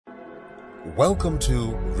Welcome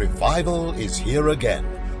to Revival is Here Again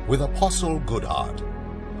with Apostle Goodheart.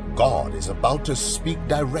 God is about to speak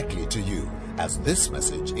directly to you as this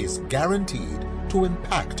message is guaranteed to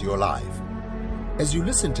impact your life. As you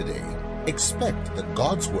listen today, expect that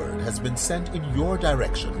God's word has been sent in your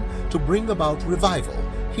direction to bring about revival,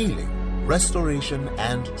 healing, restoration,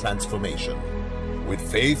 and transformation. With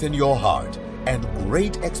faith in your heart and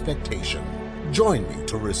great expectation, join me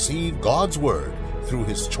to receive God's word through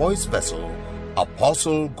his choice vessel,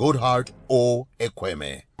 Apostle Goodheart O.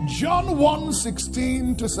 Ekweme. John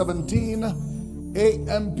 1:16 to 17,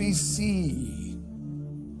 AMPC.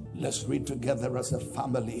 Let's read together as a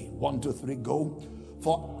family. 1, 2, 3, go.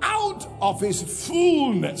 For out of his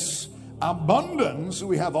fullness, abundance,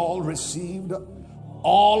 we have all received,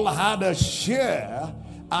 all had a share,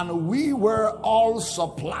 and we were all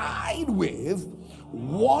supplied with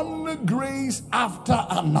one grace after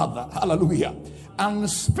another. Hallelujah. And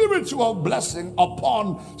spiritual blessing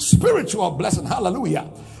upon spiritual blessing.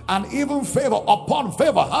 Hallelujah. And even favor upon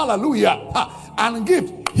favor. Hallelujah. And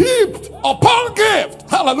gift heaped upon gift.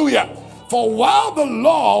 Hallelujah. For while the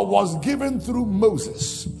law was given through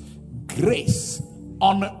Moses, grace,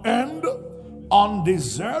 unearned,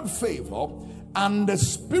 undeserved favor, and the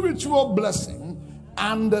spiritual blessing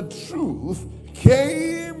and the truth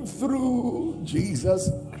came through Jesus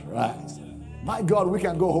Christ. My God, we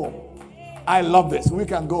can go home. I love this. We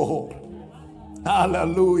can go home.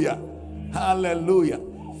 Hallelujah. Hallelujah.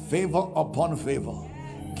 Favor upon favor.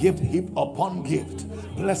 Gift heap upon gift.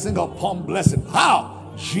 Blessing upon blessing.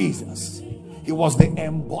 How? Jesus. He was the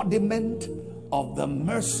embodiment of the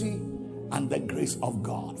mercy and the grace of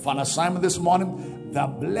God. For an assignment this morning, the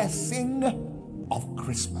blessing of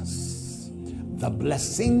Christmas. The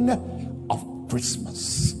blessing of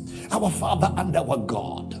Christmas. Our Father and our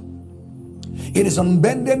God, it is on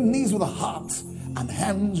bended knees with hearts and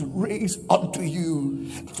hands raised unto you.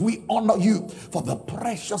 We honor you for the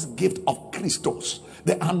precious gift of Christos,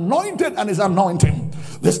 the anointed and his anointing.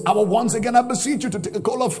 This hour, once again, I beseech you to take a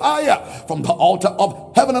coal of fire from the altar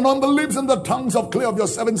of heaven and on the lips and the tongues of clay of your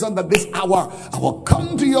servants, and that this hour I will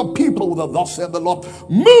come to your people with a thus saith the Lord.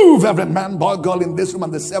 Move every man, boy, girl in this room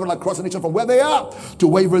and the seven across the nation from where they are to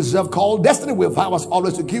where you reserve called destiny. We vow us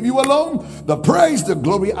always to give you alone the praise, the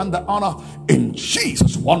glory, and the honor. In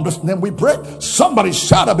Jesus' wondrous name we pray. Somebody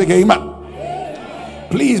shout a big amen. Amen.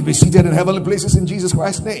 Please be seated in heavenly places in Jesus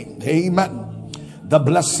Christ's name. Amen. The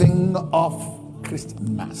blessing of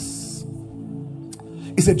Christmas.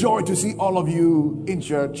 It's a joy to see all of you in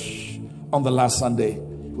church on the last Sunday,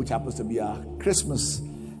 which happens to be our Christmas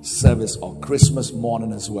service or Christmas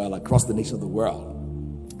morning as well across the nation of the world.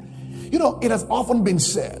 You know, it has often been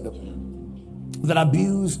said that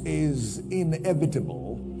abuse is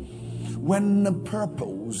inevitable when the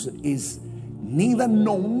purpose is neither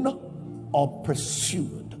known or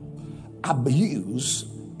pursued. Abuse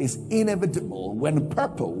is inevitable when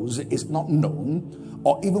purpose is not known,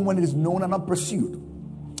 or even when it is known and not pursued.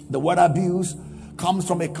 The word abuse comes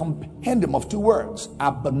from a compendium of two words: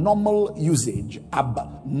 abnormal usage,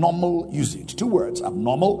 abnormal usage. Two words: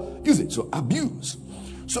 abnormal usage. So abuse.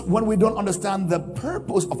 So when we don't understand the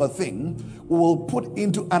purpose of a thing, we will put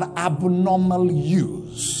into an abnormal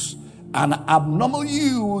use. An abnormal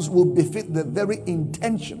use will befit the very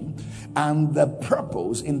intention and the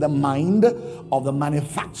purpose in the mind of the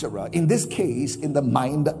manufacturer, in this case, in the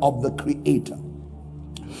mind of the creator.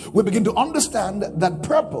 We begin to understand that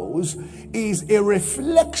purpose is a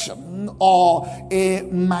reflection or a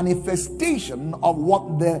manifestation of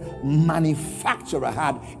what the manufacturer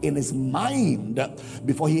had in his mind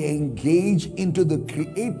before he engaged into the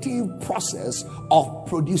creative process of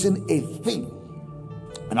producing a thing.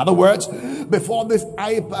 In other words, before this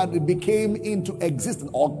iPad became into existence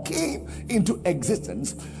or came into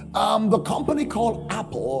existence, the company called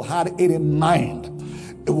Apple had it in mind.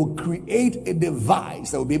 It will create a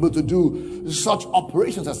device that will be able to do such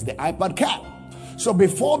operations as the iPad can. So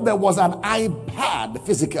before there was an iPad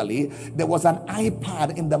physically, there was an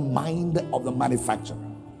iPad in the mind of the manufacturer.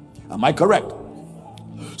 Am I correct?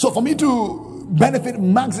 So for me to benefit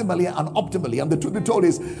maximally and optimally, and the truth be told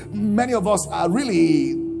is many of us are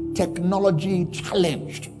really technology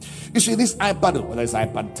challenged. You see, this iPad, whether it's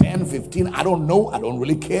iPad 10, 15, I don't know, I don't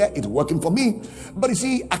really care, it's working for me. But you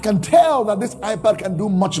see, I can tell that this iPad can do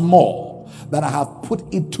much more than I have put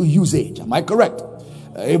it to usage. Am I correct?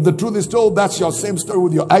 If the truth is told, that's your same story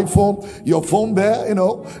with your iPhone, your phone there,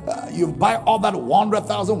 you buy all that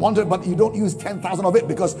 100,000, but you don't use 10,000 of it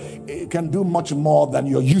because it can do much more than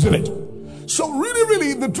you're using it. So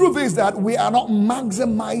really, the truth is that we are not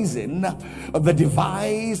maximizing the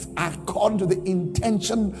device according to the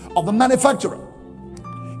intention of the manufacturer.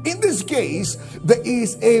 In this case, there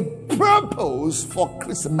is a purpose for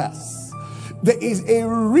Christmas. There is a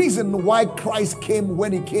reason why Christ came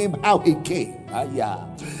when he came, how he came.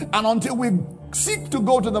 And until we seek to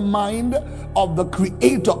go to the mind of the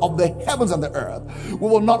creator of the heavens and the earth, we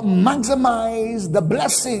will not maximize the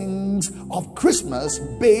blessings of Christmas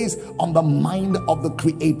based on the mind of the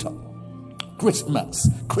creator. Christmas.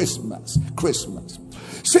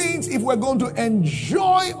 Saints, if we're going to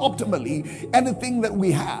enjoy optimally anything that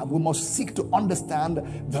we have, we must seek to understand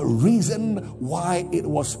the reason why it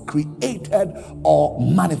was created or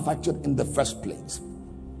manufactured in the first place.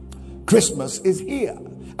 Christmas is here.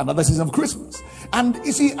 Another season of Christmas. And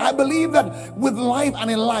you see, I believe that with life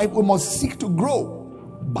and in life, we must seek to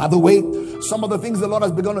grow. By the way, some of the things the Lord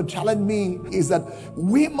has begun to challenge me is that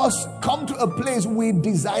we must come to a place we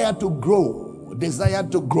desire to grow.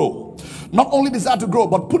 Not only desire to grow,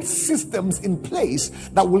 but put systems in place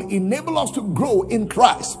that will enable us to grow in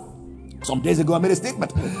Christ. Some days ago, I made a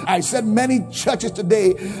statement. I said many churches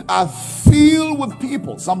today are filled with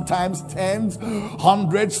people, sometimes tens,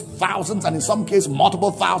 hundreds, thousands, and in some cases,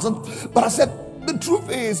 multiple thousands. But I said, the truth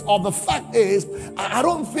is, or the fact is, I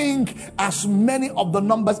don't think as many of the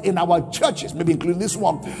numbers in our churches, maybe including this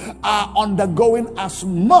one, are undergoing as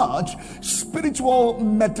much spiritual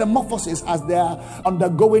metamorphosis as they are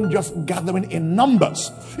undergoing just gathering in numbers.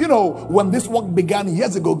 You know, when this work began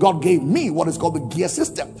years ago, God gave me what is called the GEAR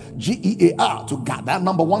system, GEAR, to gather.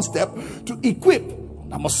 Number one step, to equip.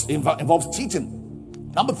 That must involves teaching.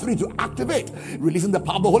 Number 3, to activate, releasing the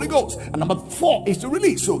power of the Holy Ghost. And number 4 is to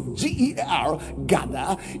release. So GEAR,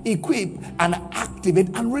 gather, equip, and activate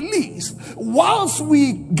and release. Whilst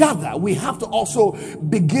we gather, we have to also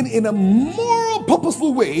begin in a more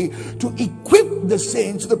purposeful way to equip the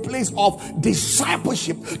saints to the place of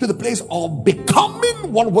discipleship, to the place of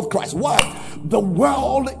becoming one with Christ. Why? The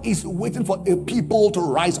world is waiting for a people to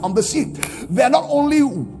rise on the scene. They're not only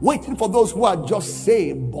waiting for those who are just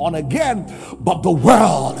saved, born again, but the world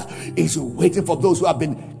is waiting for those who have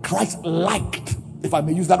been Christ-liked, if I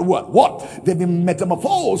may use that word. What? They've been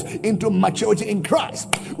metamorphosed into maturity in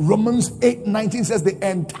Christ. Romans 8:19 says the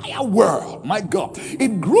entire world, my God,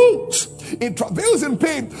 it groans, it travails in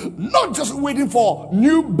pain, not just waiting for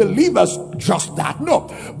new believers, just that, no,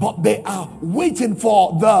 but they are waiting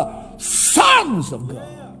for the sons of God.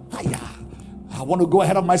 I want to go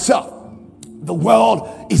ahead of myself. The world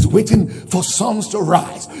is waiting for sons to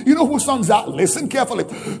rise. You know who sons are? Listen carefully.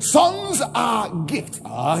 Sons are gifts.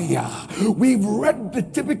 We've read the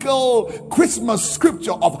typical Christmas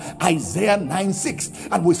scripture of Isaiah 9:6,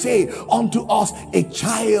 and we say, unto us a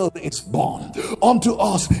child is born, unto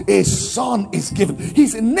us a son is given.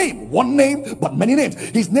 He's a name, one name, but many names.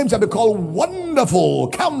 His name shall be called Wonderful,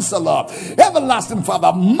 Counselor, Everlasting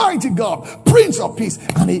Father, Mighty God, Prince of Peace.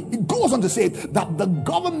 And he goes on to say that the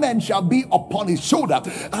government shall be upon his shoulder,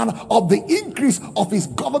 and of the increase of his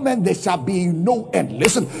government there shall be no end.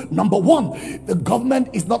 Listen, number one, the government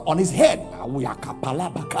is not on his head. No.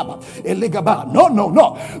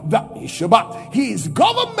 His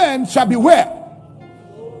government shall be where?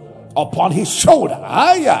 Upon his shoulder.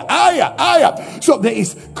 So there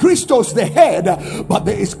is Christos the head, but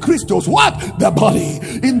there is Christos what? The body.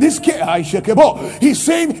 In this case, he's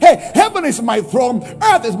saying, hey, heaven is my throne,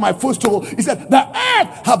 earth is my footstool. He said, the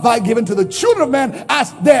earth have I given to the children of men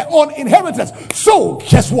as their own inheritance. So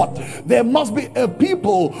guess what? There must be a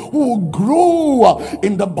people who will grow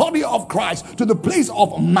in the body of Christ to the place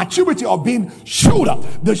of maturity of being shoulder.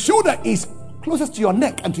 The shoulder is closest to your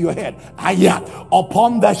neck and to your head.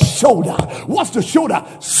 Upon the shoulder. What's the shoulder?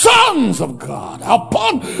 Sons of God.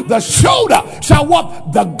 Upon the shoulder shall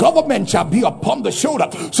what? The government shall be upon the shoulder.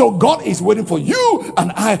 So God is waiting for you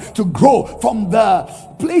and I to grow from the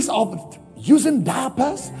place of using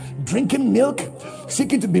diapers, drinking milk,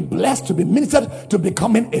 seeking to be blessed, to be ministered, to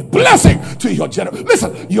becoming a blessing to your generation.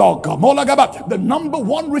 Listen, your Gamola Gaba, the number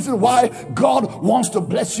one reason why God wants to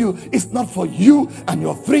bless you is not for you and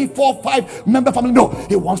your 3, 4, 5 member family. No,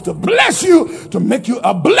 he wants to bless you to make you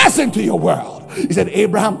a blessing to your world. He said,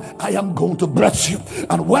 Abraham, I am going to bless you.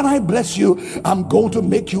 And when I bless you, I'm going to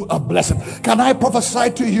make you a blessing. Can I prophesy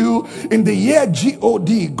to you in the year God,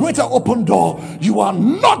 greater open door, you are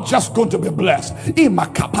not just going to be blessed.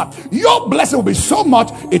 Your blessing will be so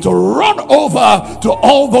much, it will run over to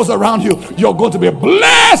all those around you. You're going to be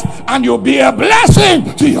blessed and you'll be a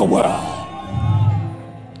blessing to your world.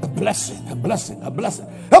 A blessing, a blessing, a blessing,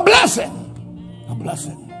 a blessing, a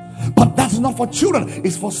blessing. But that's not for children,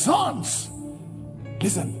 it's for sons.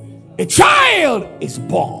 Listen, a child is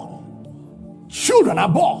born. Children are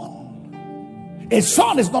born. A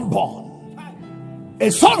son is not born. A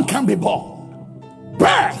son can be born.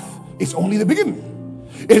 Birth is only the beginning.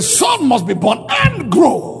 A son must be born and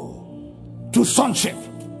grow to sonship.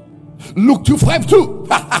 Luke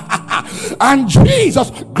 2:5 and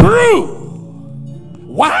Jesus grew.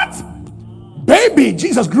 What? Baby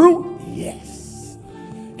Jesus grew? Yes.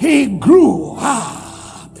 He grew.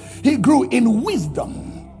 He grew in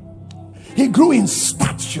wisdom. He grew in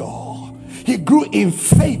stature. He grew in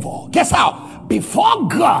favor. Guess how? Before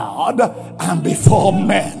God and before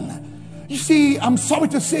men. You see, I'm sorry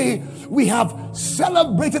to say, we have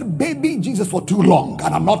celebrated baby Jesus for too long,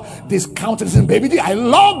 and I'm not discounting baby Jesus. I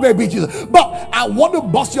love baby Jesus, but I want to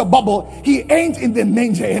bust your bubble. He ain't in the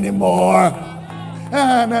manger anymore.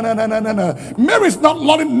 No. Mary's not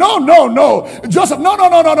loving. No. Joseph, no.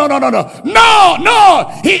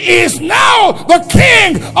 He is now the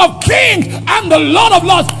King of Kings and the Lord of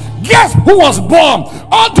Lords. Guess who was born?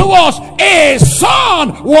 Unto us a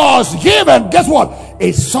son was given. Guess what?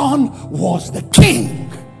 A son was the king.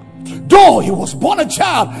 Though he was born a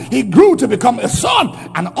child, he grew to become a son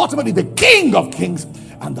and ultimately the King of Kings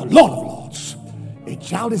and the Lord of Lords. A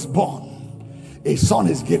child is born, a son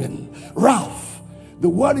is given. Ralph, the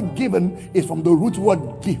word given is from the root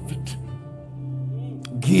word gift.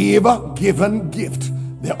 Give, given, gift.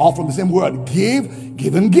 They're all from the same word. Give,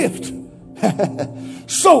 given, gift.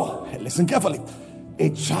 So, listen carefully. A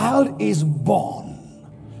child is born.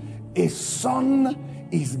 A son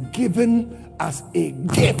is given as a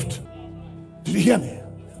gift. Did you hear me?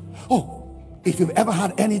 Oh, if you've ever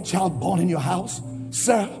had any child born in your house,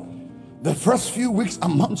 sir, the first few weeks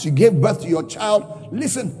and months you gave birth to your child,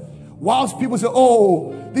 listen, whilst people say,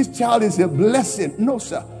 oh, this child is a blessing. No,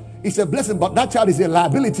 sir. It's a blessing, but that child is a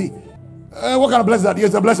liability. What kind of blessing is that?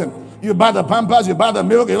 It's a blessing. You buy the pampers, you buy the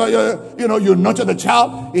milk, you nurture the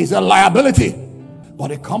child. It's a liability.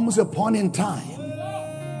 But it comes a point in time.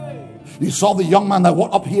 You saw the young man that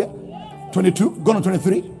walked up here, 22, going to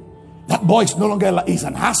 23. That boy is no longer, he's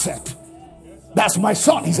an asset. That's my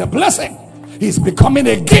son. He's a blessing. He's becoming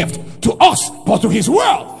a gift to us, but to his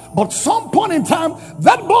world. But some point in time,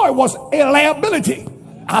 that boy was a liability.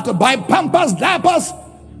 I had to buy pampers, diapers,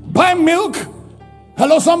 buy milk.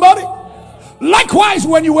 Hello, somebody? Likewise,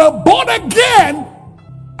 when you were born again,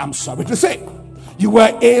 I'm sorry to say, you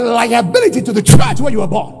were a liability to the church where you were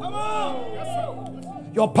born.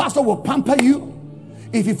 Your pastor will pamper you.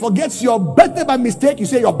 If he forgets your birthday by mistake, you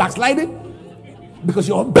say you're backsliding because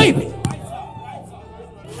you're a baby.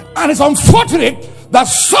 And it's unfortunate that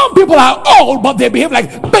some people are old, but they behave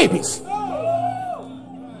like babies.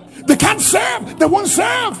 They can't serve. They won't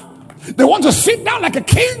serve. They want to sit down like a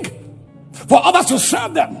king for others to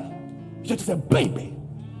serve them. You're just a baby.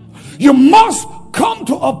 You must come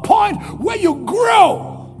to a point where you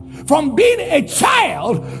grow from being a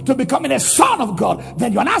child to becoming a son of God.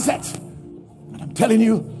 Then you're an asset. And I'm telling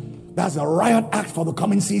you, that's a riot act for the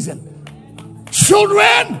coming season.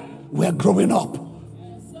 Children, we're growing up.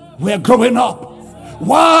 We're growing up.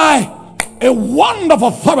 Why? A wand of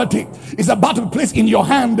authority is about to be placed in your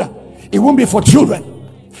hand. It won't be for children.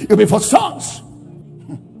 It'll be for sons.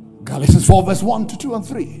 Galatians 4 verse 1 to 2 and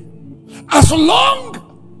 3. As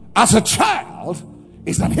long as a child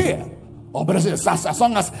is an heir, or better say, as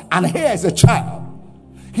long as an heir is a child,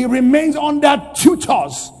 he remains under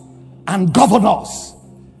tutors and governors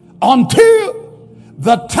until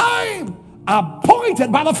the time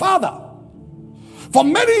appointed by the father. For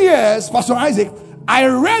many years, Pastor Isaac, I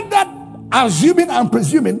read that assuming and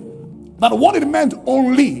presuming that what it meant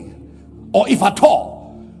only, or if at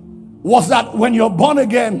all, was that when you're born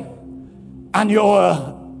again and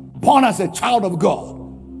you're born as a child of God,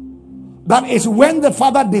 that is when the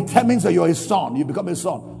father determines that you're his son, you become a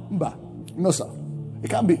son. No, sir.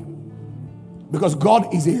 It can't be. Because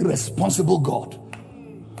God is a responsible God.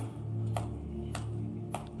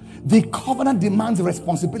 The covenant demands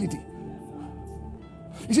responsibility.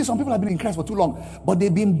 You see, some people have been in Christ for too long, but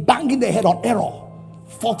they've been banging their head on error.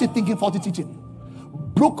 Faulty thinking, faulty teaching.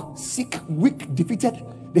 Broke, sick, weak, defeated.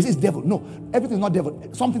 This is devil. No, everything is not devil.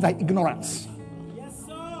 Something like ignorance. Yes,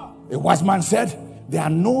 sir. A wise man said, there are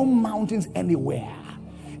no mountains anywhere.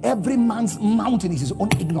 Every man's mountain is his own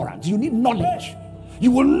ignorance. You need knowledge.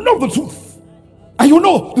 You will know the truth. And you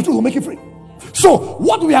know the truth will make you free. So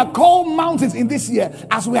what we have called mountains in this year,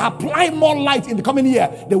 as we apply more light in the coming year,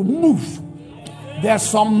 they will move. There are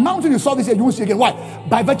some mountains you saw this year, you won't see again. Why?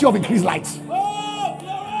 By virtue of increased light.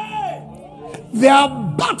 There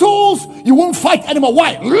are battles you won't fight anymore.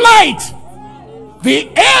 Why? Light. The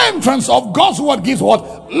entrance of God's word gives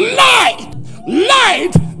what? Light.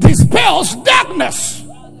 Light dispels darkness.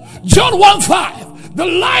 John 1:5. The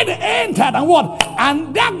light entered and what?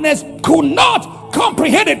 And darkness could not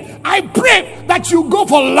comprehend it. I pray that you go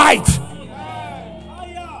for light.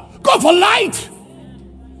 Go for light.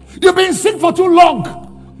 You've been sick for too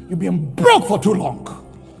long. You've been broke for too long.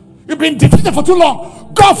 You've been defeated for too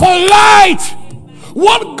long. Go for light.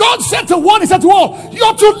 What God said to one, He said to all.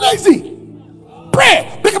 You're too lazy.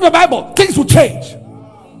 Pray. Pick up the Bible. Things will change.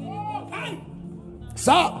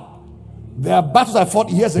 Sir, there are battles I fought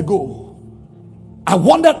years ago. I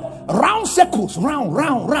wandered round circles, round,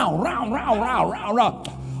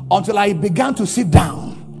 until I began to sit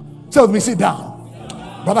down. Say with me, sit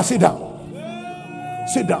down. Brother, sit down.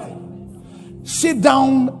 Sit down. Sit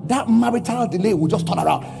down. That marital delay will just turn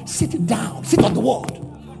around. Sit down. Sit on the word.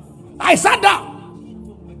 I sat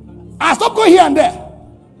down. I stopped going here and there.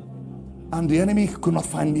 And the enemy could not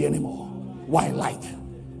find me anymore. Why? Light.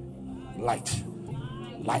 Light.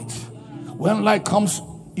 Light. When light comes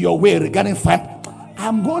your way regarding fire,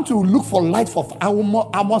 I'm going to look for light for.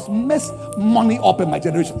 I must mess money up in my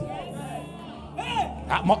generation.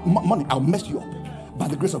 Money, I'll mess you up by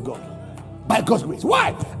the grace of God. By God's grace.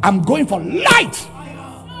 Why? I'm going for light,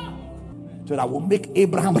 so that I will make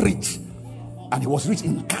Abraham rich, and he was rich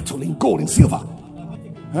in cattle, in gold, in silver.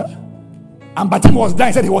 Huh? And by the time he was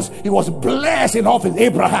dying, he said he was blessed in office.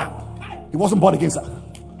 Abraham. He wasn't born again, sir.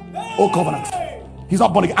 Old covenant. He's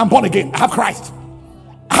not born again. I'm born again. I have Christ.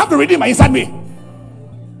 I have the Redeemer inside me.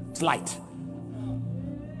 It's light.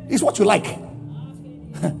 It's what you like.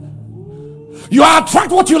 You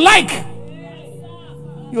attract what you like.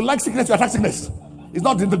 You like sickness, you attract sickness. It's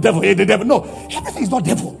not the devil. The devil. No, everything is not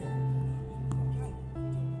devil.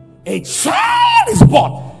 A child is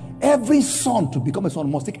born. Every son to become a son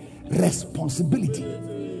must take responsibility.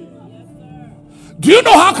 Do you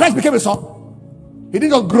know how Christ became a son? He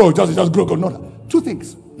didn't just grow, just grow. No. Two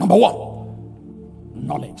things. Number one,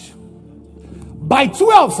 knowledge. By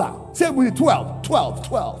 12, sir. Say with 12.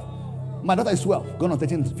 My daughter is 12. Going on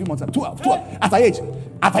 13, a few months. 12. At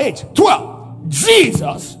her age, 12.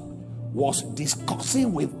 Jesus was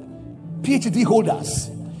discussing with PhD holders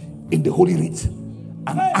in the Holy Writ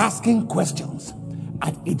and asking questions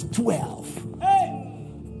at age 12.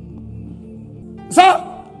 Sir,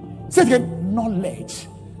 say it again. Knowledge.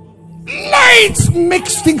 Light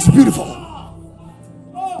makes things beautiful.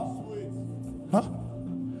 Huh?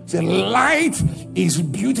 Say, light is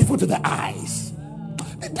beautiful to the eyes.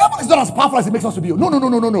 The devil is not as powerful as it makes us to be. No.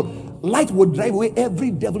 Light will drive away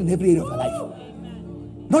every devil in every area of your life.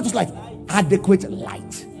 Not just like adequate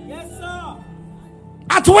light. Yes, sir.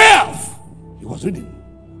 At 12, he was reading.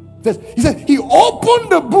 He said he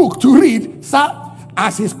opened the book to read, sir,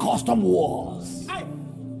 as his custom was.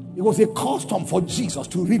 It was a custom for Jesus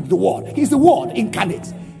to read the word. He's the word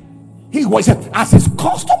incarnate. He was, as his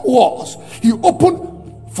custom was, he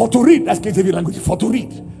opened for to read. That's KJV language, for to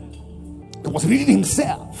read. He was reading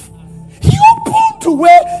himself. He opened to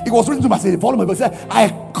where he was reading to myself. The volume of it said, I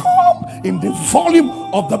come in the volume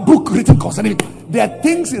of the book written concerning it. There are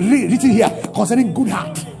things written here concerning good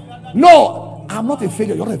heart. No, I'm not a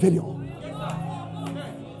failure. You're not a failure.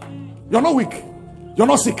 You're not weak. You're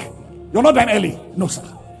not sick. You're not dying early. No, sir.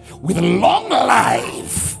 With a long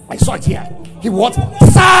life. I saw it here. He what?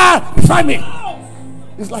 Sir, beside me.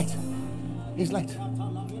 It's light. It's light.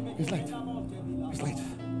 It's light. It's light.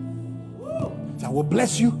 So I will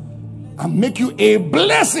bless you and make you a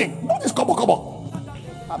blessing. Not this kobo.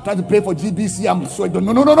 I'm trying to pray for GBC. I'm so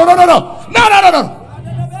no.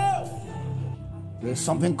 There's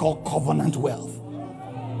something called covenant wealth.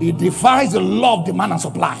 It defies the law of demand and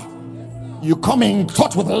supply. You come in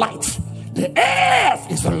touch with light. The earth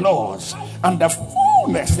is the Lord's and the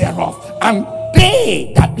fullness thereof, and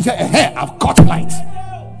they that have got light.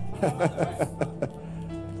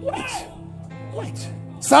 Light.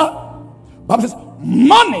 Sir, Bible says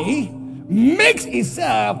money makes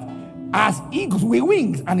itself as eagles with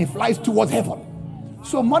wings and it flies towards heaven.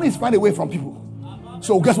 So money is flying away from people.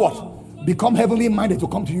 So guess what? Become heavenly minded to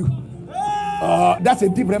come to you. That's a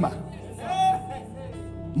deep rhema.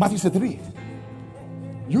 Matthew 3.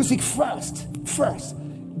 You seek first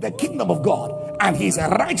the kingdom of God and his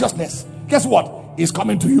righteousness. Guess what? Is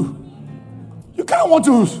coming to you. You can't want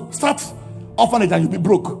to start orphanage and you'll be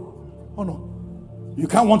broke. Oh no. You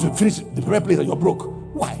can't want to finish the prayer place and you're broke.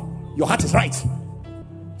 Why? Your heart is right.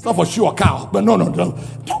 It's not for shoe or cow. But no.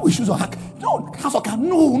 Don't we shoes or hack. No, house or cow.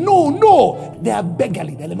 No. They are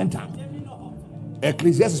beggarly, they're elemental.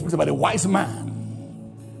 Ecclesiastes speaks about a wise man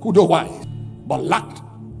who though wise, but lacked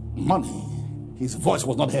money. His voice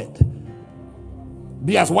was not heard.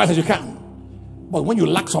 Be as wise as you can. But when you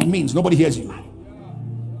lack some means, nobody hears you.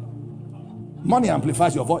 Money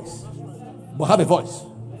amplifies your voice. But have a voice.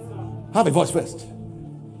 Have a voice first.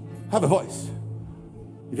 Have a voice.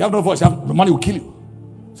 If you have no voice, the money will kill you.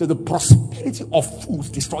 So the prosperity of fools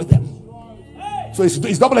destroy them. So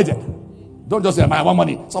it's double-edged. Don't just say, I want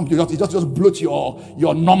money. Some people just bloat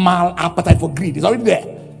your normal appetite for greed. It's already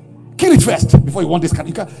there. Kill it first before you want this.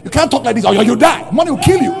 You can't talk like this or you die. Money will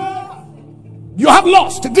kill you. You have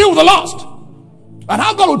lost. To deal with the lost. And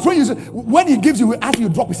how God will train you, when he gives you, he will ask you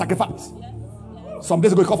to drop his sacrifice. Some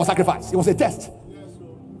days ago, he called for sacrifice. It was a test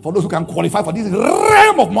for those who can qualify for this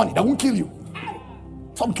realm of money that won't kill you.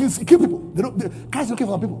 Some kill people. Christ is looking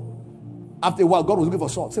for some people. After a while, God was looking for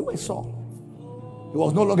Saul. Say, where's Saul? He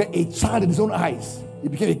was no longer a child in his own eyes. He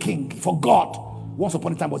became a king for God. Once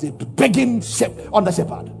upon a time was a begging under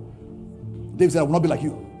shepherd. David said, I will not be like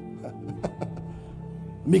you.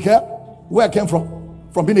 Micah, where I came from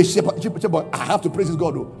being a shepherd boy, I have to praise his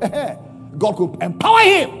God. God could empower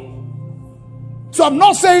him. So I'm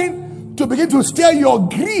not saying to begin to stir your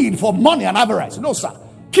greed for money and avarice. No, sir.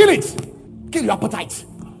 Kill it. Kill your appetite.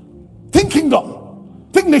 Think kingdom.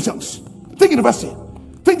 Think nations. Think university.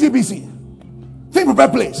 Think GBC. Think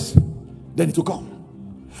prepared place. Then it will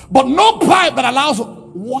come. But no pipe that allows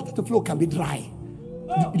water to flow can be dry.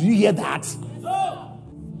 Do you hear that?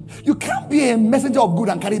 You can't be a messenger of good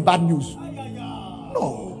and carry bad news.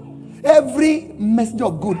 No. Every messenger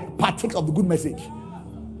of good partakes of the good message.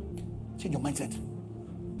 Change your mindset.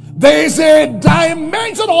 There is a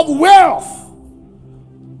dimension of wealth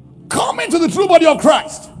coming to the true body of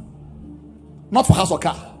Christ. Not for house or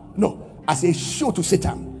car. No. As a show to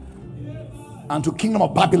Satan and to kingdom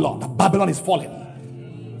of Babylon. That Babylon is falling.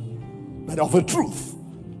 But of a truth.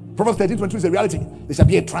 Proverbs 13:22 is a reality. There shall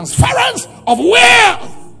be a transference of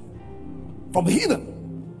wealth from the heathen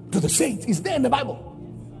to the saints. It's there in the Bible.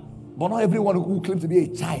 But not everyone who claims to be a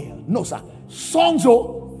child. No, sir. Sons,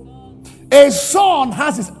 a son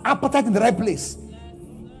has his appetite in the right place.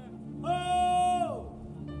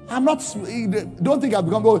 I'm not, don't think I've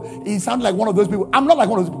become, he sounds like one of those people. I'm not like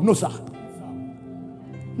one of those people. No, sir.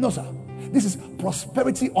 No, sir. This is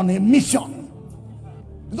prosperity on a mission.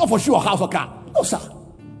 It's not for sure house or car. No, sir.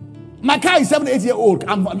 My car is 7, 8 years old.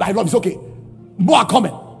 I love it's okay. More are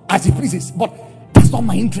coming as he pleases. But that's not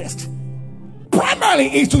my interest. Primarily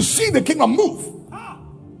is to see the kingdom move.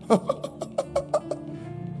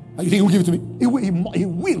 You think he will give it to me? He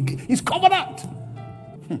will. He's covenant.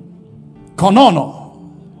 Konono.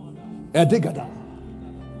 Edigada.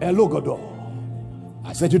 Elogodo.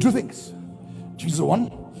 I said you two things. Jesus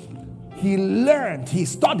one. He learned, he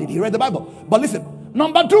studied, he read the Bible. But listen,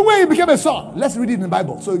 number 2, where he became a son. Let's read it in the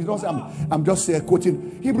Bible. So you don't say I'm just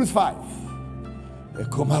quoting Hebrews 5.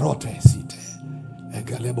 Ekomarote site.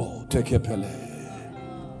 Egalebo tekepele.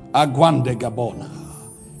 Agwande gabona.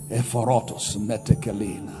 Eforotos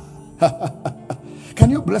metekelina.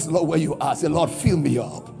 Can you bless the Lord where you are? Say, Lord, fill me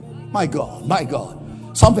up. My God, my God.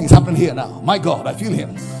 Something is happening here now. My God, I feel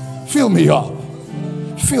him. Fill me up.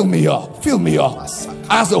 Fill me up. Fill me up.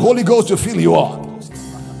 Ask the Holy Ghost to fill you up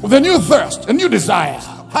with a new thirst, a new desire.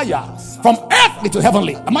 Higher. From earthly to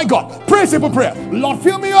heavenly. My God, pray simple prayer. Lord,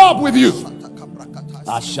 fill me up with you. Fill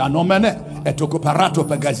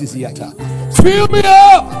me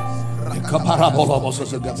up.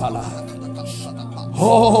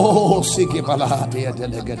 Oh,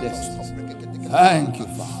 thank you,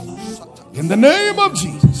 Father. In the name of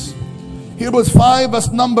Jesus. Hebrews 5 verse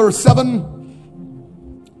number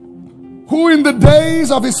 7. Who in the days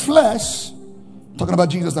of his flesh, talking about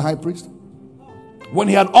Jesus the high priest, when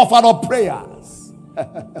he had offered up prayers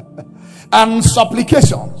and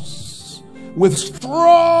supplications with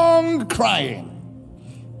strong crying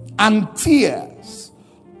and tears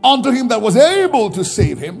unto him that was able to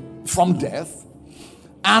save him from death,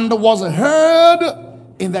 and was heard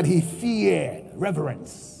in that he feared,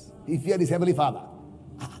 reverence. He feared his heavenly Father.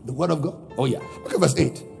 The word of God. Oh yeah. Look at verse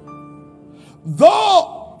 8.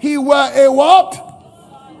 Though he were a what?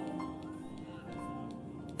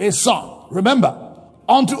 A son. Remember,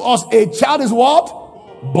 unto us a child is what?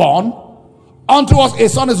 Born. Unto us a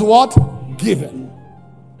son is what? Given.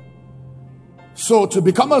 So to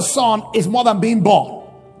become a son is more than being born.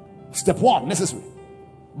 Step 1, necessary.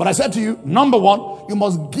 But I said to you, number 1, you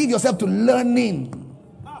must give yourself to learning.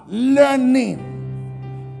 Learning.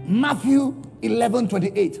 Matthew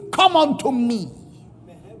 11:28. Come unto me,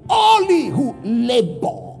 all ye who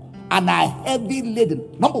labor and are heavy laden.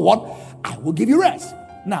 Number 1, I will give you rest.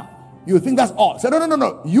 Now, you think that's all. Say,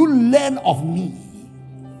 no. You learn of me.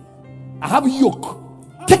 I have a yoke.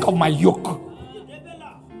 Take off my yoke.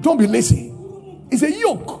 Don't be lazy. It's a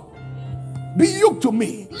yoke. Be yoked to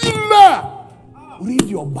me. Learn. Read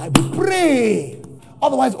your Bible. Pray.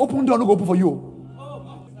 Otherwise, open door, no go open for you.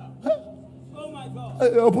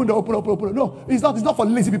 Open. No, it's not for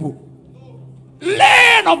lazy people.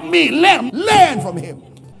 Learn of me. Learn from him.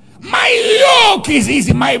 My yoke is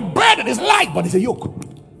easy. My burden is light, but it's a yoke.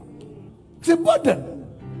 It's a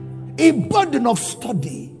burden of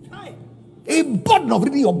study, a burden of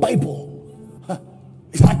reading your Bible.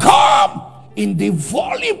 It's like, come in the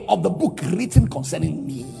volume of the book written concerning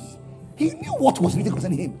me. He knew what was written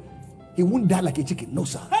concerning him. He won't die like a chicken. No,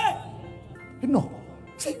 sir. No.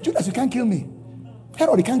 Say, Judas, you can't kill me.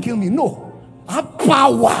 Herod, you can't kill me. No. I have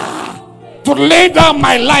power to lay down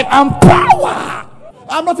my life and power.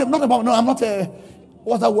 I'm not a,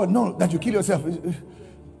 what's that word? No, that you kill yourself.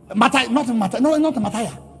 Not a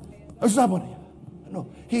Matthias. No.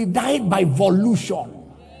 He died by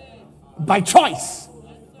volition, by choice.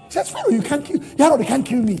 He says, Pharaoh, you can't kill, Herod, you can't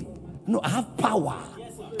kill me. No, I have power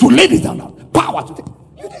to lay this down now. Power to take.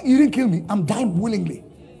 You didn't kill me. I'm dying willingly.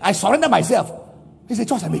 I surrender myself. It's a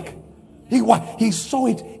choice I make. He saw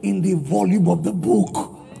it in the volume of the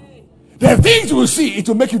book. There are things you will see, it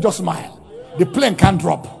will make you just smile. The plane can't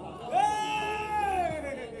drop.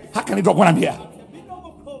 How can it drop when I'm here?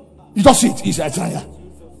 You just see it. He said,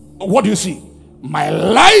 what do you see? My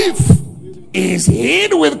life is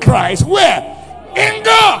hid with Christ. Where? In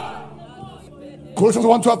God. Colossians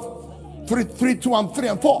 1:12, 3, 2, and 3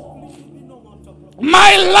 and 4.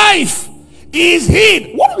 My life is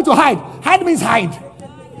hid. What are we to hide? Hide means hide.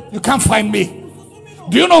 You can't find me.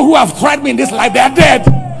 Do you know who have tried me in this life? They are dead.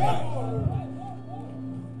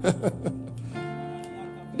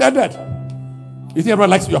 They're dead. You think everybody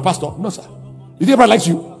likes your pastor? No, sir. You think everybody likes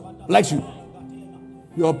you? Likes you.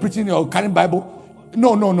 You're preaching, you're carrying Bible.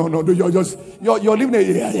 No. You're living a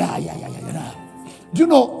yeah. Do you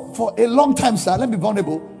know, for a long time, sir, let me be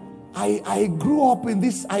vulnerable. I grew up in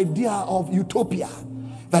this idea of utopia,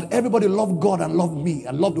 that everybody loved God and loved me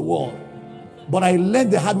and loved the world. But I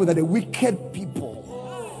learned the hard way that the wicked people,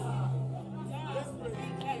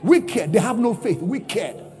 wicked, they have no faith.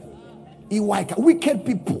 Wicked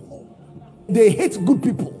people, they hate good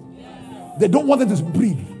people. They don't want them to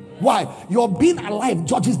breathe. Why? Your being alive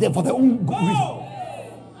judges them for their own good reason.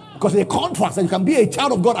 Because they contrast that you can be a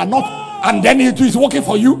child of God and not, and then it is working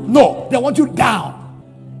for you. No, they want you down.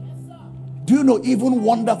 Do you know even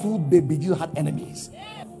wonderful baby Jesus had enemies?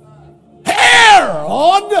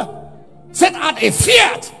 Herod set out a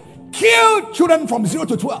fiat, killed children from 0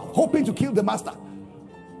 to 12, hoping to kill the master.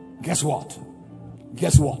 Guess what?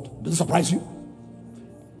 Does it surprise you?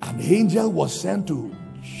 An angel was sent to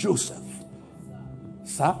Joseph.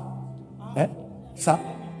 Sir,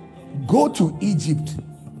 go to Egypt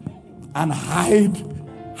and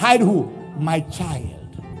hide who? My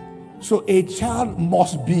child. So a child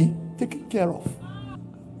must be taken care of.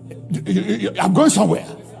 I'm going somewhere.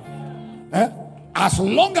 As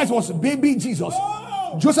long as it was baby Jesus,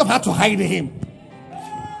 Joseph had to hide him.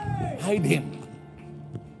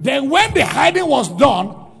 Then when the hiding was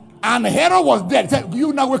done and Herod was dead, he said,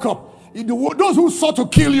 you now wake up. Those who sought to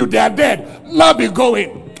kill you, they are dead. Let me go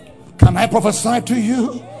in. Can I prophesy to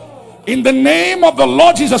you? In the name of the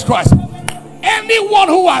Lord Jesus Christ, anyone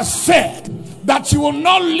who has said that you will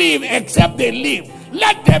not live except they live,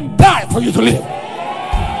 let them die for you to live.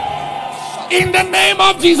 In the name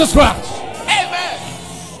of Jesus Christ. Amen.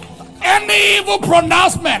 Any evil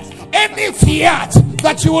pronouncement, any fiat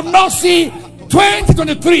that you will not see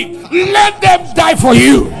 2023, let them die for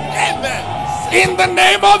you. Amen. In the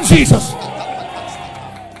name of Jesus.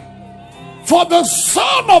 For the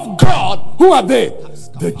Son of God, who are they?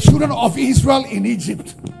 The children of Israel in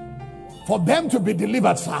Egypt. For them to be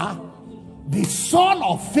delivered, sir, the son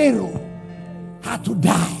of Pharaoh had to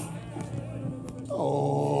die.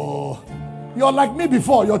 Oh, you're like me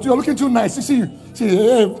before. You're looking too nice. You see,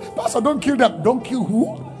 hey, Pastor, don't kill them. Don't kill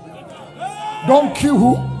who? Don't kill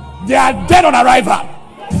who? They are dead on arrival.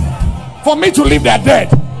 For me to live, they are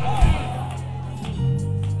dead.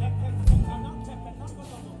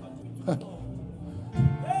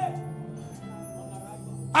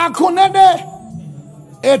 Akunede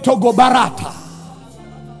etogobarata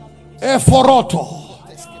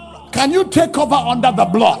eforoto. Can you take over under the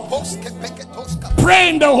blood? Pray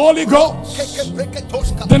in the Holy Ghost.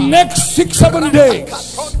 The next 6-7 days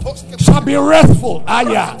shall be restful.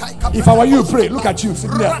 If I were you, pray. Look at you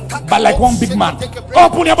sitting there, but like one big man.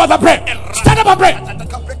 Open your mouth and pray. Stand up and pray.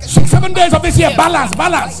 6-7 days of this year,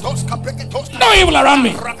 balance. No evil around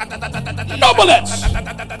me. No bullets.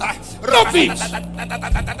 No thieves.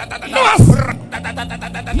 No accidents.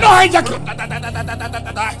 No hijacking.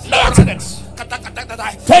 No accidents.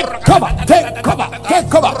 Take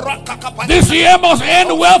cover. This year must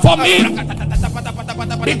end well for me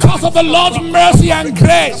because of the Lord's mercy and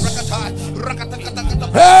grace.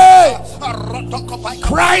 Hey,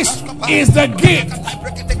 Christ is the gift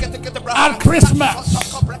at Christmas.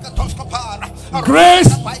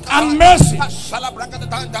 grace and mercy.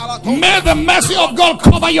 May the mercy of God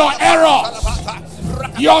cover your errors,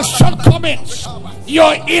 your shortcomings,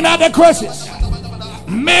 your inadequacies.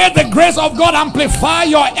 May the grace of God amplify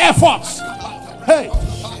your efforts. Hey,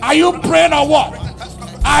 are you praying or what?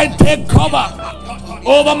 I take cover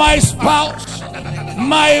over my spouse,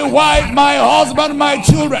 my wife, my husband, my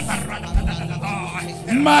children,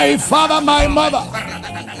 my father, my mother.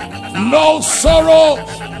 No sorrow.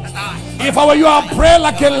 If I were you, I'll pray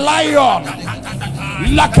like a lion,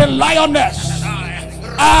 like a lioness.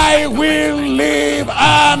 I will live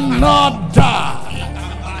and not die,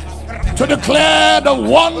 to declare the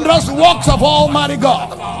wondrous works of Almighty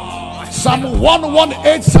God. Psalm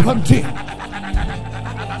 118:17.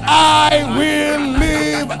 I will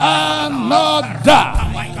live and not die.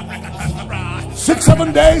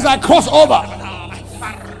 6-7 days I cross over.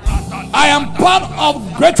 I am part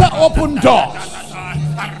of greater open doors.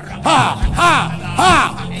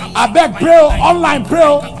 I beg, pray, online,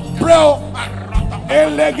 pray.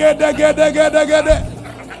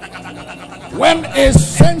 When a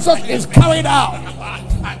census is carried out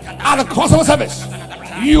at the crossover service,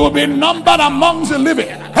 you will be numbered amongst the living.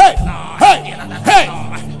 Hey.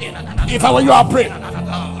 If I were you, I'll pray.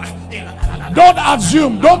 Don't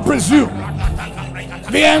assume, don't presume.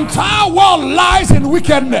 The entire world lies in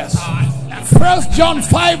wickedness. 1 John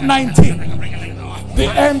 5:19.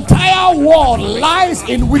 The entire world lies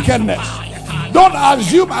in wickedness. Don't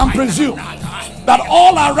assume and presume that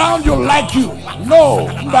all around you like you. No,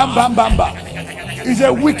 it's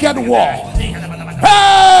a wicked world.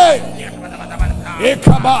 Hey,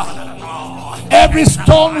 every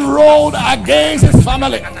stone rolled against his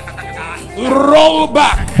family, roll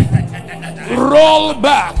back.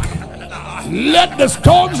 Let the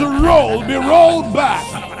stones be rolled back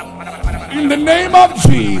in the name of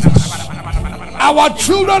Jesus. Our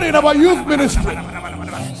children in our youth ministry,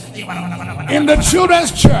 in the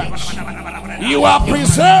children's church, you are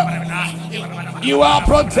preserved, you are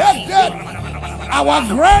protected. Our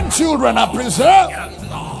grandchildren are preserved.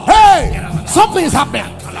 Hey, something is happening.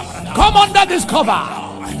 Come under this cover.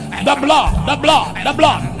 The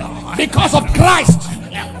blood. Because of Christ,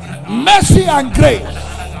 mercy and grace.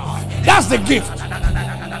 That's the gift.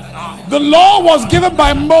 The law was given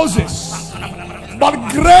by Moses, but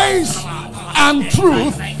grace and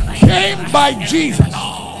truth came by Jesus.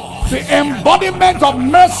 The embodiment of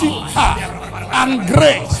mercy and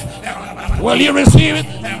grace. Will you receive it?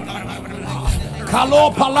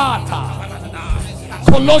 Kalopalata.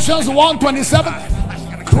 Colossians 1:27.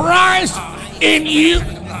 Christ in you,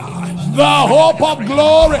 the hope of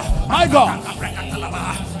glory. My God.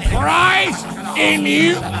 Christ in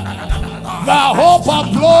you, the hope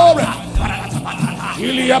of glory.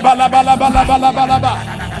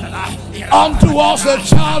 Unto us a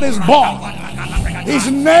child is born. His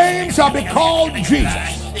name shall be called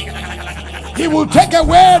Jesus. He will take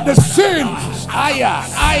away the sins.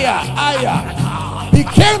 He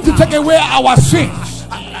came to take away our sins.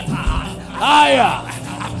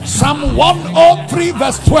 Psalm 103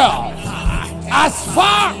 verse 12. As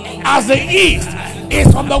far as the east is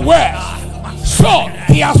from the west, so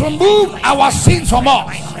he has removed our sins from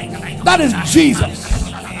us. That is Jesus.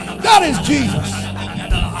 That is Jesus.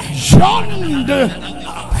 John the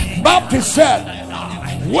Baptist said,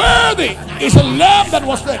 worthy is the lamb that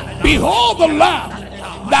was slain. Behold the lamb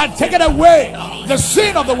that taketh away the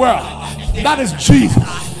sin of the world. That is Jesus.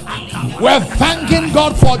 We're thanking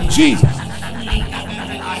God for Jesus.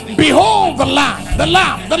 Behold the lamb.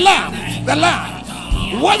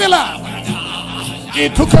 Worthy lamb. He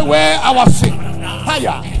took away our sin.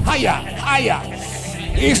 Higher.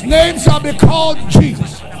 His name shall be called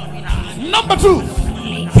Jesus. Number 2,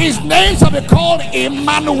 his name shall be called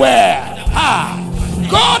Emmanuel.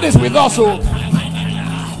 God is with us.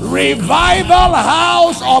 Revival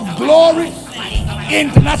House of Glory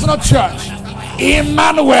International Church.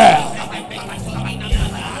 Emmanuel.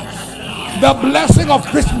 The blessing of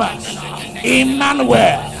Christmas.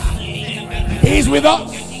 Emmanuel. He's with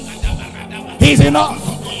us. He's in us.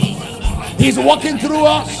 He's walking through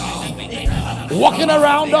us, walking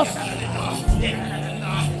around us.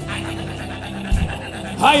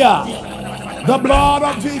 Higher. The blood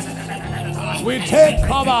of Jesus. We take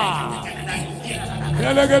cover.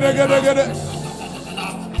 Here they get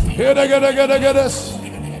this.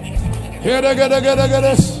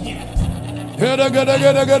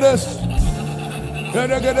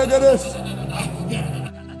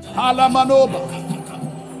 Halamanoba.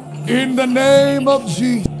 In the name of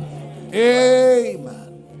Jesus. Amen.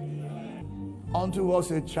 Unto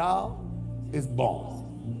us a child is born.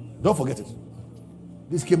 Don't forget it.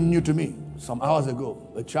 This came new to me some hours ago.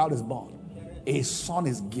 A child is born. a son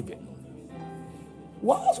is given.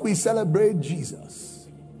 Whilst we celebrate Jesus,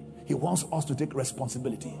 he wants us to take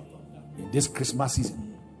responsibility in this Christmas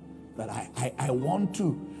season. That I want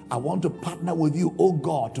to partner with you, oh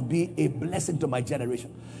God, to be a blessing to my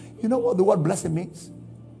generation. You know what the word blessing means?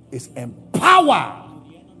 It's empower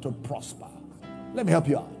to prosper. Let me help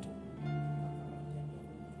you out.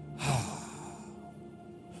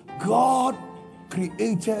 God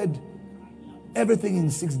created everything in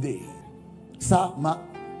 6 days.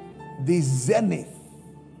 The zenith,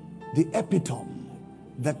 the epitome,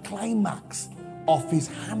 the climax of his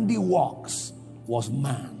handiworks was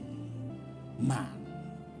man.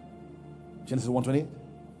 Genesis 1:28.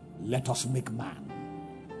 Let us make man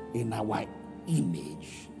in our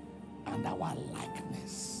image and our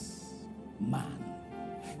likeness. Man.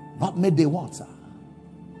 Not made day one, sir.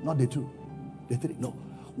 Not day two. Day three. No.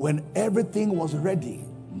 When everything was ready,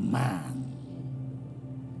 man.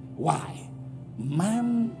 Why?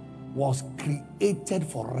 Man was created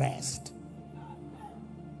for rest.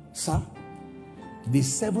 Sir, the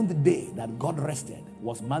seventh day that God rested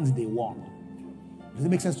was man's day one. Does it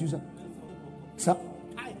make sense to you, sir? Sir?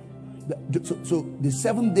 So the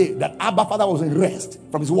seventh day that Abba Father was in rest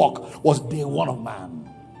from his work was day one of man.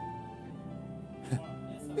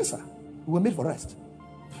 Yes, sir. We were made for rest.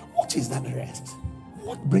 What is that rest?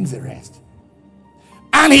 What brings the rest?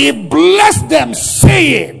 And he blessed them,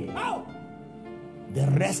 saying, the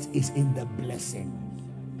rest is in the blessing.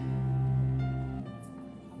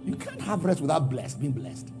 You can't have rest without being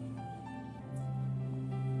blessed.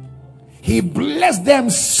 He blessed them,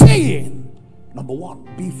 saying, number one,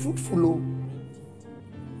 be fruitful,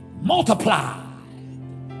 multiply,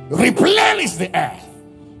 replenish the earth,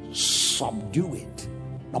 subdue it.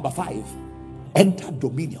 Number 5, enter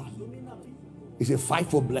dominion. It's a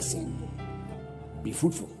fivefold blessing. Be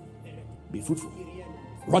fruitful. Be fruitful.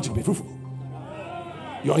 Roger, be fruitful.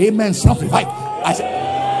 Your amen sounds revived.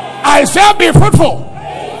 I said be fruitful.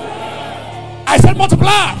 I said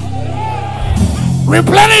multiply.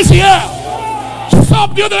 Replenish the earth.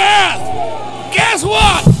 Subdue the earth. Guess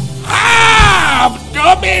what? Have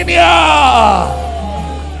dominion.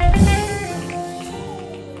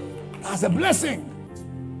 As a blessing.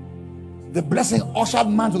 The blessing ushered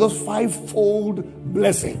man to those fivefold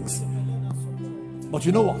blessings. But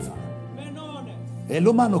you know what?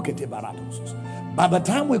 By the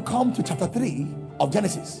time we come to chapter 3 of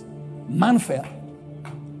Genesis, man fell.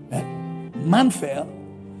 Man fell.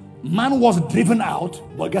 Man was driven out.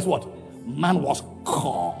 But guess what? Man was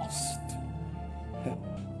caused.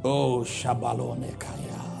 Oh, Shabalone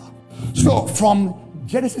Kaya. So from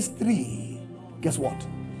Genesis 3, guess what?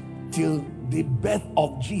 Till the birth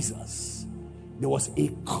of Jesus, there was a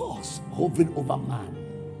curse hovering over man.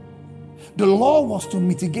 The law was to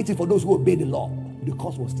mitigate it for those who obeyed the law. The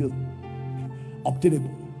curse was still obtainable.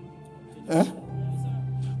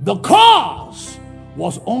 The cause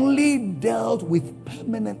was only dealt with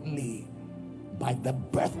permanently by the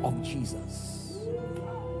birth of Jesus.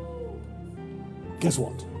 Guess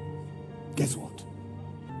what? Guess what?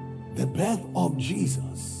 The birth of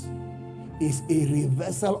Jesus is a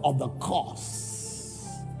reversal of the cause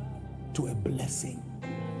to a blessing.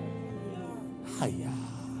 Hiya.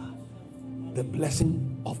 The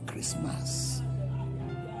blessing of Christmas.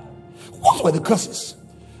 What were the curses?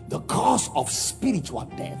 The cause of spiritual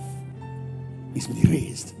death is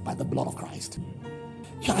erased by the blood of Christ.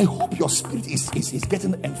 Yeah, I hope your spirit is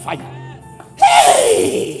getting on fire.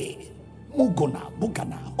 Hey! Mugona,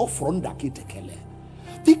 Bugana, Ofronda Kitekele.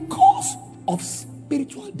 The cause of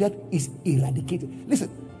spiritual death is eradicated. Listen,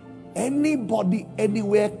 anybody,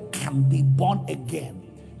 anywhere can be born again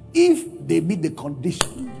if they meet the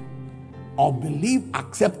condition of believe,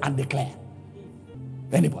 accept, and declare.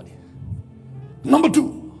 Anybody. Number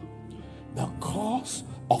 2, the cause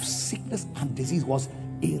of sickness and disease was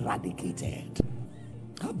eradicated.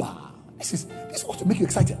 This is what to make you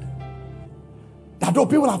excited. That though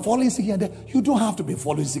people are falling sick here and there, you don't have to be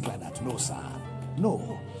falling sick like that. No, sir.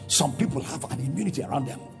 No. Some people have an immunity around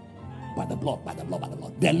them by the blood, by the blood, by the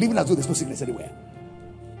blood. They're living as though there's no sickness anywhere.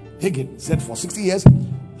 Hagin said for 60 years,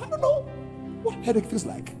 I don't know what headache feels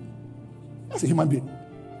like. That's a human being,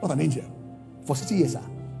 not an angel. For 60 years, sir.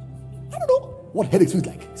 I don't know what headache feels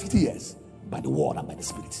like. 60 years by the word and by the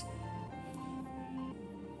spirit.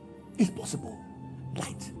 It's possible.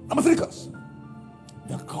 Light. Number 3 cause.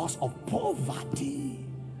 The cause of poverty.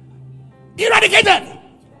 Eradicated.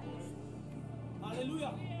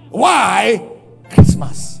 Hallelujah. Why?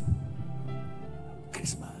 Christmas.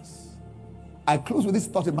 Christmas. I close with this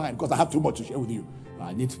thought in mind because I have too much to share with you.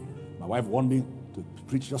 I need, my wife warned me to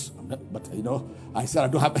preach just, but you know, I said I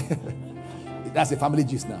don't have. That's a family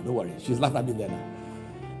gist now. Don't worry. She's laughing at me there now.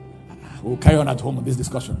 We'll carry on at home on this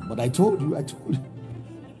discussion. But I told you.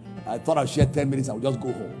 I thought I'd share 10 minutes and we'll just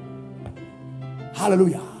go home.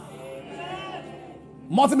 Hallelujah.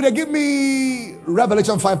 Multimedia, give me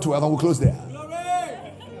Revelation 5:12 and we'll close there.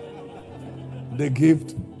 The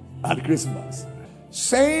gift at Christmas.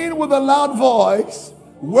 Saying with a loud voice,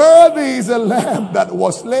 worthy is the lamb that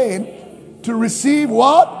was slain to receive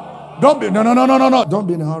what? No. Don't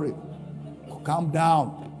be in a hurry. Calm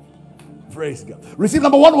down. Praise God. Receive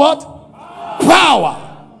number one what? Power.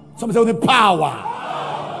 Somebody say with the power.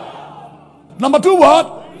 Number two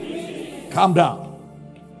what? Calm down.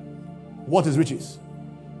 What is riches?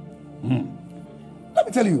 Let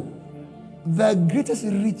me tell you, the greatest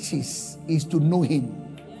riches is to know him.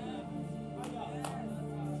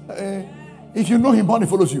 If you know him, money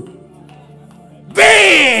follows you.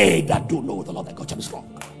 They that don't know the Lord that God shall be strong.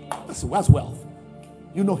 That's wealth.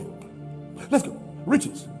 You know him. Let's go.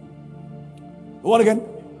 Riches. What again?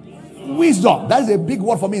 Wisdom. That is a big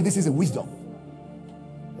word for me. This is a wisdom.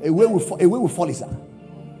 A way will fall, sir.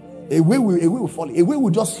 A way will fall. A way will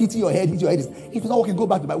just hit your head. If it's not working, go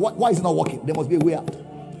back to the Bible. Why is it not working? There must be a way out.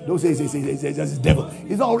 Don't say it's devil.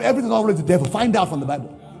 It's not everything's not really the devil. Find out from the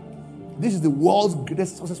Bible. This is the world's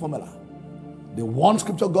greatest success formula. The one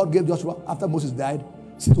scripture God gave Joshua after Moses died.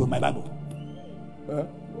 Sit with my Bible.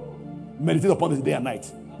 Meditate upon it day and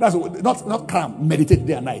night. That's not cram. Meditate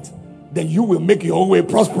day and night. Then you will make your way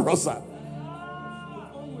prosperous, sir.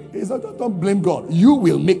 Don't blame God. You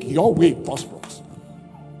will make your way prosperous.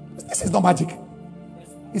 This is not magic.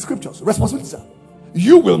 It's scriptures. Responsibility, sir.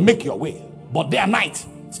 You will make your way. But day and night,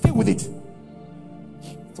 stay with it.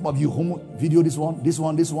 Some of you home video this one.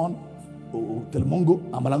 Oh, Telemongo,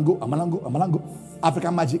 Amalango,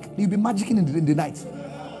 African magic. You'll be magicking in the night.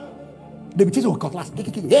 They'll be chasing with cutlass.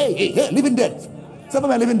 Hey, living dead. Some of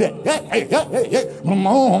them are living dead. Hey.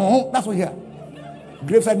 That's what you hear.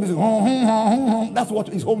 Graveside music. That's what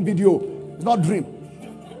is home video. It's not dream.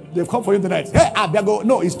 They've come for you tonight. Hey, Abiago.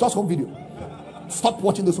 No, it's just home video. Stop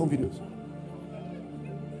watching those home videos.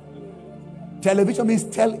 Television means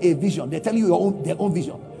tell a vision. They tell you their own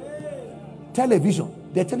vision. Tell a vision.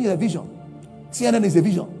 They tell you a vision. CNN is a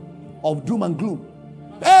vision of doom and gloom.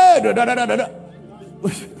 Hey.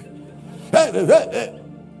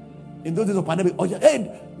 In those days of pandemic,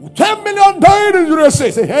 10 million died in USA.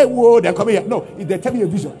 Say, hey, whoa, they're coming here. No, they tell you a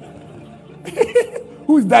vision.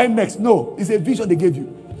 Who's dying next? No, it's a vision they gave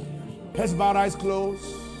you. Heads bowed, eyes closed.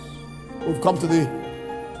 We've come to the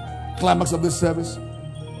climax of this service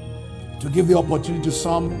to give the opportunity to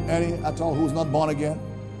some, any at all, who's not born again.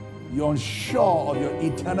 You're unsure of your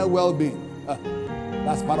eternal well-being.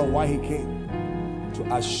 That's part of why he came,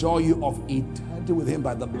 to assure you of eternity with him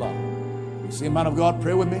by the blood. You see, man of God,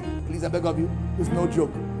 pray with me. Please, I beg of you. It's no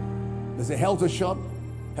joke. There's a hell to shun,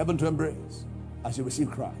 heaven to embrace as you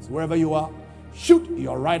receive Christ. Wherever you are, shoot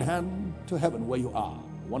your right hand to heaven where you are.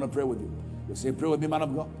 I want to pray with you. You say, pray with me, man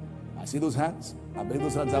of God. I see those hands. I believe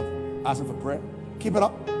those hands up, asking for prayer. Keep it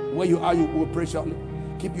up. Where you are, you will pray shortly.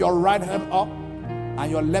 Keep your right hand up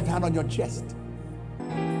and your left hand on your chest.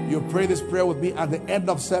 You pray this prayer with me at the end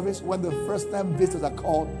of service. When the first time visitors are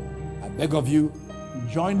called, I beg of you,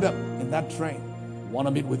 join them in that train. Want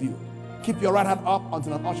to meet with you. Keep your right hand up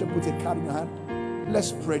until an usher puts a card in your hand.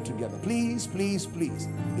 Let's pray together. Please.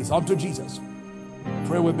 It's unto Jesus.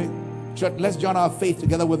 Pray with me. Church, let's join our faith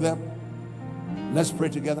together with them. Let's pray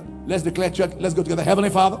together. Let's declare, church, let's go together. Heavenly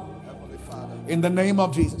Father, in the name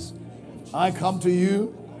of Jesus, I come to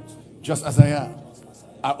you just as I am.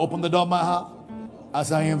 I open the door of my heart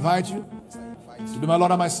as I invite you to be my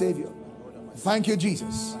Lord and my Savior. Thank you,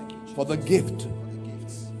 Jesus, for the gift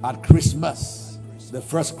at Christmas, the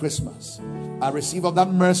first Christmas. I receive of that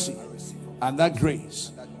mercy and that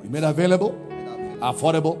grace you made available,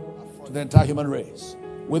 affordable to the entire human race.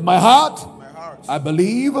 With my heart, I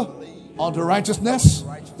believe unto righteousness.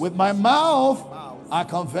 With my mouth, I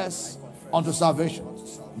confess unto salvation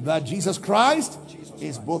that Jesus Christ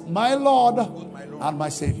is both my Lord and my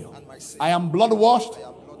Savior. I am blood washed,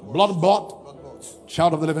 blood bought,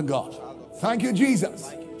 child of the living God. Thank you,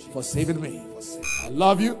 Jesus, for saving me. I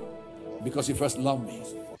love you because you first loved me.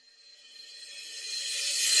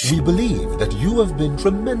 We believe that you have been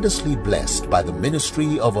tremendously blessed by the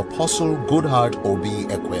ministry of Apostle Goodheart Obi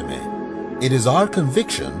Ekweme. It is our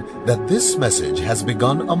conviction that this message has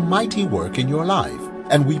begun a mighty work in your life,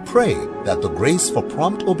 and we pray that the grace for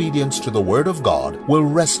prompt obedience to the Word of God will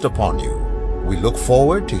rest upon you. We look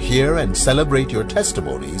forward to hear and celebrate your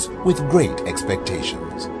testimonies with great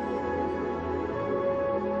expectations.